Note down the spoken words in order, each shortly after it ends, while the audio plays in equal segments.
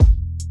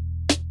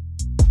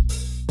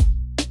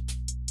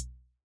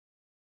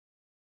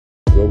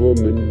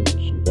government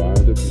by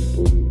the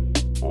people,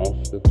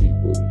 of the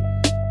people.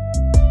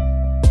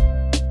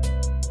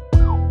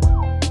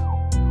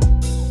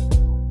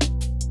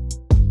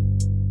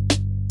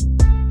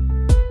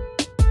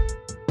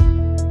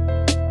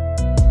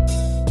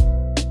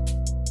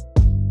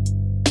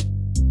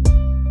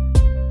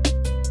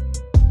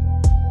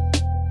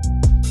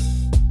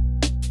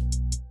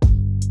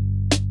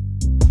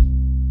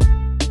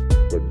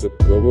 But the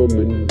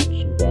government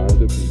by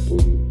the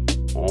people,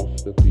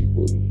 of the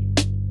people.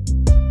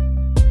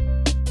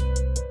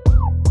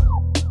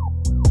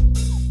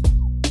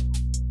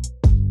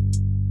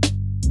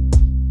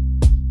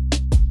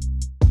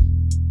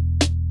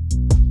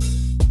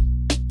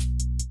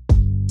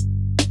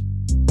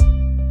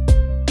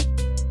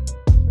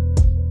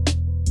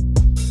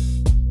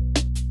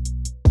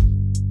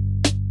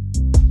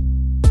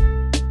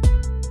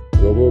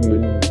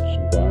 Government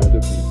by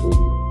the people,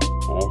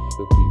 of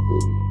the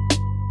people.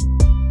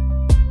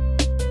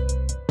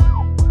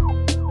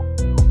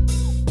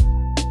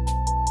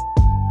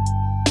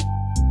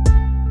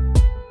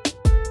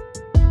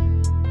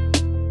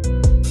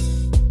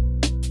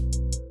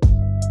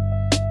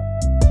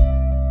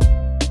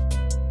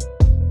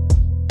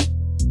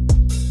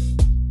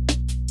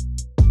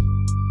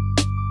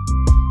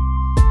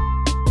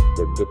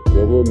 But the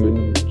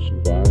government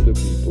by the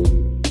people,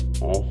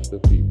 of the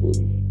people.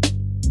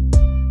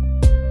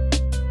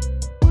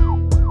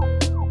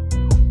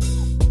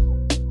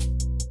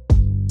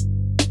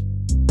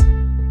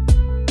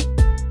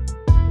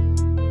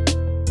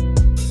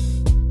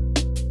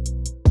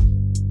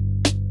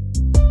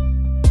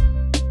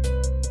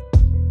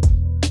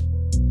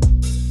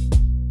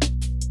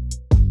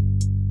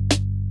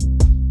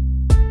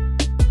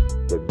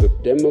 But the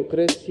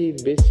democracy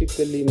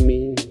basically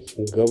means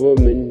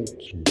government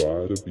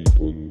by the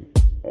people,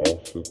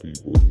 of the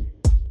people.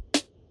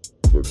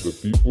 But the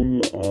people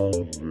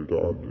are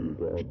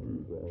retarded.